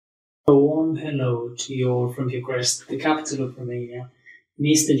A warm hello to you from Bucharest, the capital of Romania, in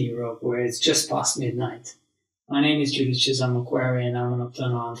Eastern Europe, where it's just past midnight. My name is Julius-Cezar MacQuarie, and I'm an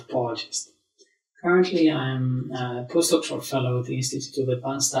nocturnal anthropologist. Currently, I'm a postdoctoral fellow at the Institute of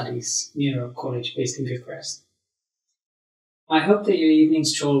Advanced Studies, New York College, based in Bucharest. I hope that your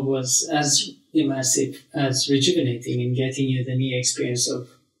evening's stroll was as immersive, as rejuvenating in getting you the near experience of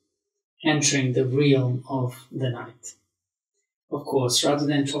entering the realm of the night. Of course, rather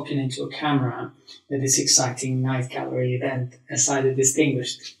than talking into a camera at this exciting night gallery event, as I the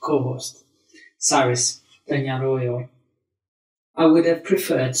distinguished co-host, Cyrus Danyaroyo, I would have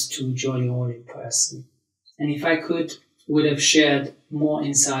preferred to join you all in person. And if I could, would have shared more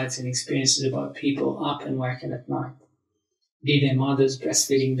insights and experiences about people up and working at night. Be they mothers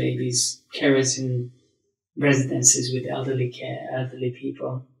breastfeeding babies, carers in residences with elderly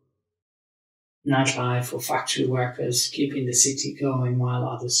people, nightlife or factory workers keeping the city going while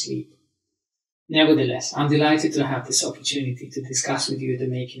others sleep. Nevertheless, I'm delighted to have this opportunity to discuss with you the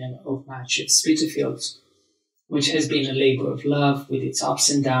making of Nightshift Spitalfields, which has been a labor of love with its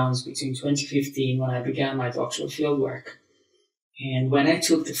ups and downs between 2015, when I began my doctoral fieldwork, and when I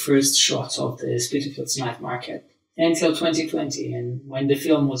took the first shots of the Spitalfields night market, until 2020, and when the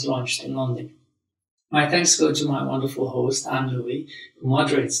film was launched in London. My thanks go to my wonderful host, Ann Lui, who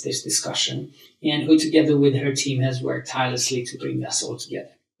moderates this discussion, and who together with her team has worked tirelessly to bring us all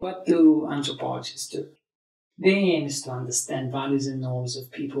together. What do anthropologists do? Their aim is to understand values and norms of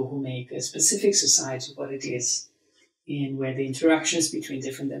people who make a specific society what it is, and where the interactions between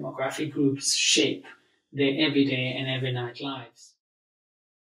different demographic groups shape their everyday and every night lives.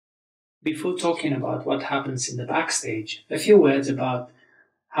 Before talking about what happens in the backstage, a few words about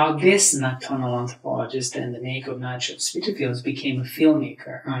how this nocturnal anthropologist and the maker of Nightshift Spitalfields became a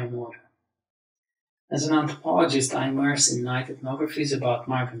filmmaker I am order. As an anthropologist, I immerse in night ethnographies about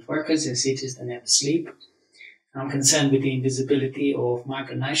migrant workers in cities that never sleep. I'm concerned with the invisibility of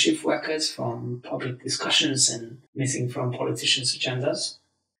migrant night shift workers from public discussions and missing from politicians' agendas.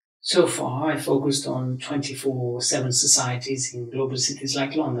 So far, I focused on 24/7 societies in global cities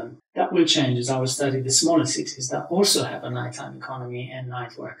like London. That will change as I will study the smaller cities that also have a nighttime economy and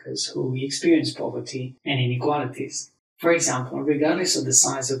night workers who experience poverty and inequalities. For example, regardless of the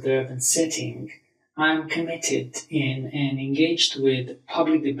size of the urban setting, I am committed in and engaged with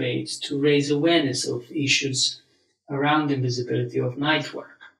public debates to raise awareness of issues around the invisibility of night work.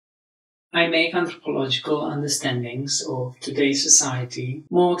 I make anthropological understandings of today's society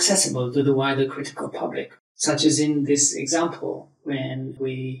more accessible to the wider critical public, such as in this example, when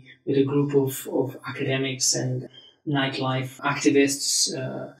we, with a group of academics and nightlife activists,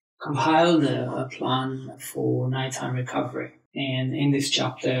 compiled a plan for nighttime recovery. And in this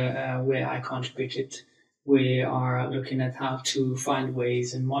chapter where I contributed, we are looking at how to find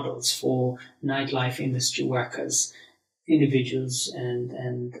ways and models for nightlife industry workers, individuals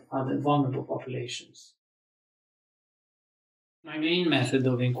and other vulnerable populations. My main method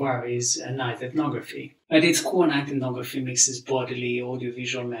of inquiry is night ethnography. At its core, night ethnography mixes bodily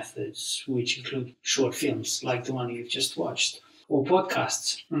audiovisual methods, which include short films like the one you've just watched, or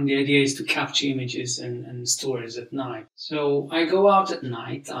podcasts. And the idea is to capture images and stories at night. So I go out at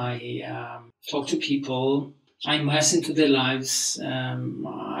night, I talk to people, I immerse into their lives,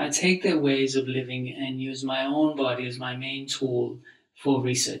 I take their ways of living and use my own body as my main tool for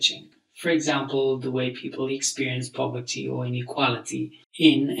researching. For example, the way people experience poverty or inequality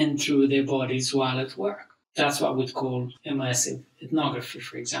in and through their bodies while at work. That's what we'd call immersive ethnography,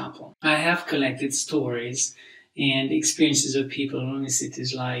 for example. I have collected stories and experiences of people in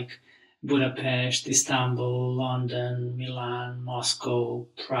cities like Budapest, Istanbul, London, Milan, Moscow,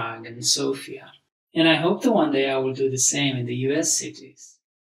 Prague, and Sofia. And I hope that one day I will do the same in the US cities.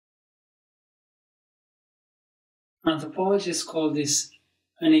 Anthropologists call this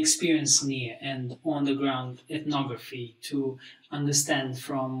an experience near and on-the-ground ethnography, to understand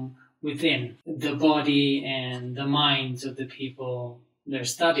from within the body and the minds of the people they're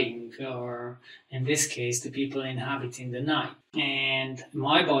studying, or in this case, the people inhabiting the night. And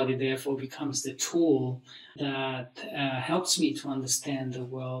my body therefore becomes the tool that helps me to understand the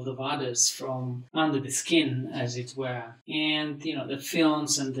world of others from under the skin, as it were. And, the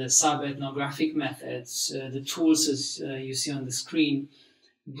films and the sub-ethnographic methods, the tools as you see on the screen,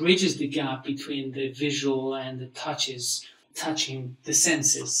 bridges the gap between the visual and the touching the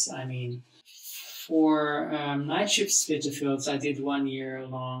senses, For Nightshift Spitalfields, I did 1 year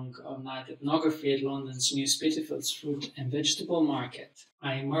long of night ethnography at London's new Spitalfields fruit and vegetable market.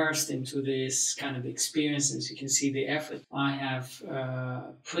 I immersed into this kind of experience, as you can see the effort I have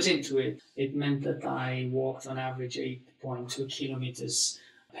put into it. It meant that I walked on average 8.2 kilometers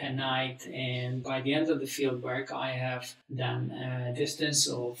per night, and by the end of the field work I have done a distance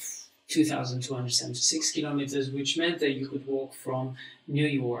of 2,276 kilometers, which meant that you could walk from New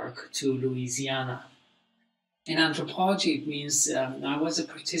York to Louisiana. In anthropology, it means I was a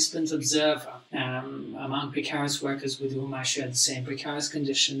participant observer among precarious workers with whom I shared the same precarious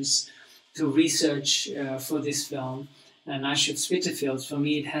conditions to research for this film. Nightshift Spitalfields, for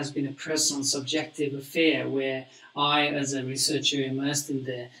me, it has been a personal, subjective affair where I, as a researcher, immersed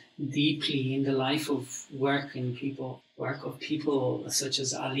deeply in the life of work of people such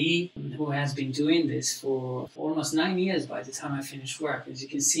as Ali, who has been doing this for almost 9 years by the time I finished work. As you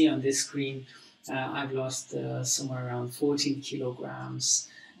can see on this screen, I've lost somewhere around 14 kilograms.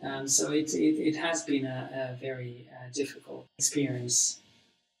 So it has been a very difficult experience.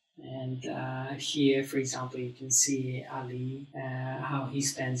 And here, for example, you can see Ali, how he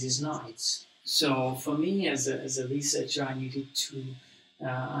spends his nights. So for me, as a researcher, I needed to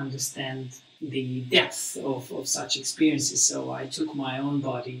understand the depth of such experiences. So I took my own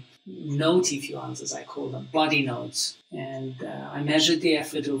body note, if you want, as I call them, body notes. And I measured the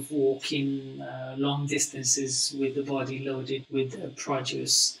effort of walking long distances with the body loaded with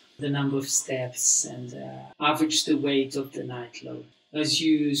produce, the number of steps, and averaged the weight of the night load, as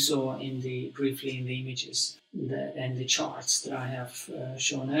you saw briefly in the images and the charts that I have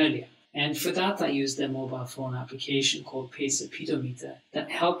shown earlier. And for that, I used a mobile phone application called Pacer Pedometer that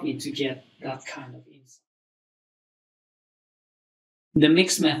helped me to get that kind of insight. The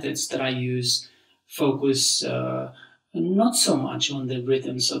mixed methods that I use focus not so much on the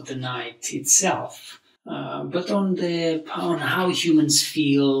rhythms of the night itself, but on how humans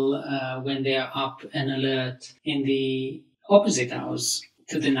feel when they are up and alert in the opposite hours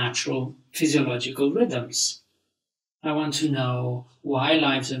to the natural physiological rhythms. I want to know why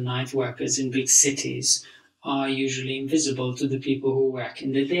lives of night workers in big cities are usually invisible to the people who work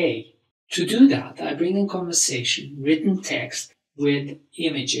in the day. To do that, I bring in conversation, written text with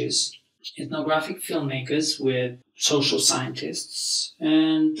images, ethnographic filmmakers with social scientists,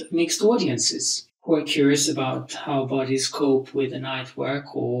 and mixed audiences who are curious about how bodies cope with the night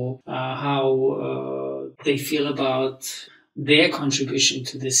work or how they feel about their contribution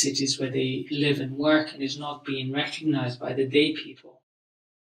to the cities where they live and work and is not being recognized by the day people.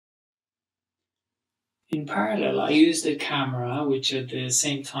 In parallel, I used a camera which at the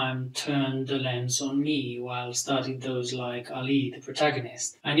same time turned the lens on me while studying those like Ali, the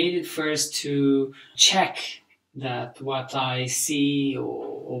protagonist. I needed first to check that what I see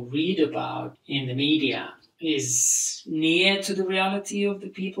or read about in the media is near to the reality of the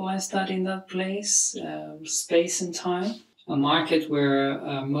people I study in that place, space and time. A market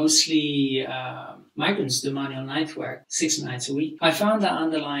where mostly migrants do manual night work 6 nights a week. I found the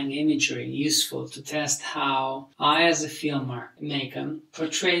underlying imagery useful to test how I, as a filmmaker,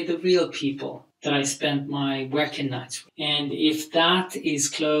 portray the real people that I spent my working nights with. And if that is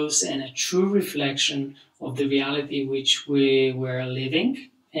close and a true reflection of the reality which we were living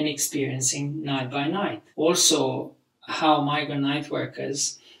and experiencing night by night. Also, how migrant night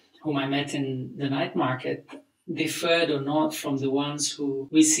workers whom I met in the night market differed or not from the ones who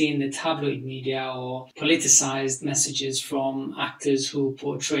we see in the tabloid media or politicized messages from actors who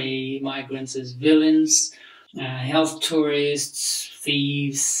portray migrants as villains, health tourists,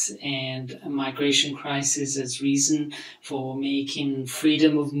 thieves, and a migration crisis as reason for making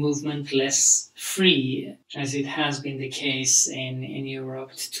freedom of movement less free, as it has been the case in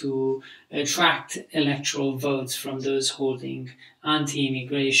Europe, to attract electoral votes from those holding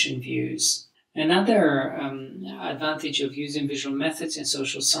anti-immigration views. Another advantage of using visual methods in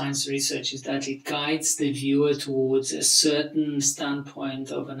social science research is that it guides the viewer towards a certain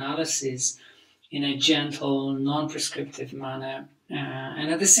standpoint of analysis in a gentle, non-prescriptive manner,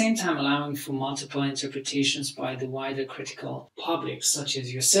 and at the same time allowing for multiple interpretations by the wider critical public, such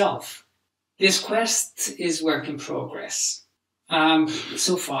as yourself. This quest is work in progress.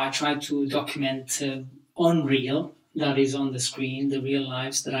 So far, I tried to document on reel, that is on the screen, the real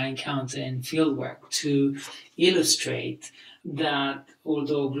lives that I encounter in fieldwork to illustrate that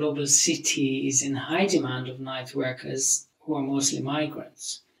although global city is in high demand of night workers who are mostly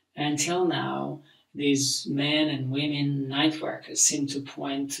migrants, until now these men and women night workers seem to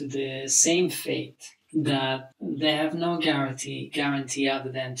point to the same fate, that they have no guarantee other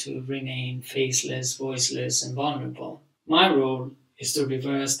than to remain faceless, voiceless and vulnerable. My role is to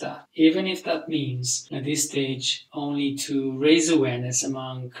reverse that, even if that means at this stage only to raise awareness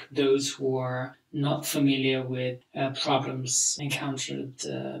among those who are not familiar with problems encountered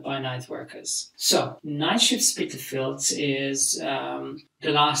by night workers. So, Nightshift Spitalfields is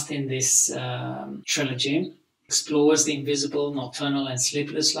the last in this trilogy. explores the invisible, nocturnal and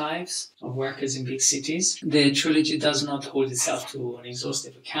sleepless lives of workers in big cities. The trilogy does not hold itself to an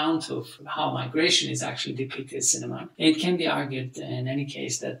exhaustive account of how migration is actually depicted in cinema. It can be argued, in any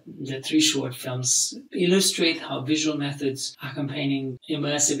case, that the 3 short films illustrate how visual methods accompanying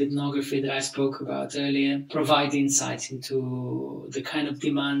immersive ethnography that I spoke about earlier provide insight into the kind of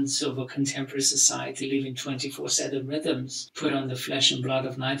demands of a contemporary society living 24/7 rhythms put on the flesh and blood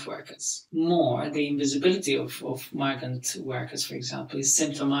of night workers. More, the invisibility of migrant workers, for example, is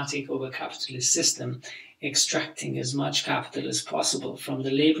symptomatic of a capitalist system extracting as much capital as possible from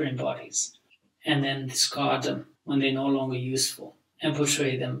the labouring bodies and then discard them when they're no longer useful and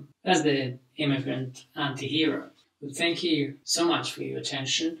portray them as the immigrant anti-hero. Well, thank you so much for your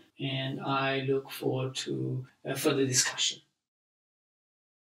attention, and I look forward to further discussion.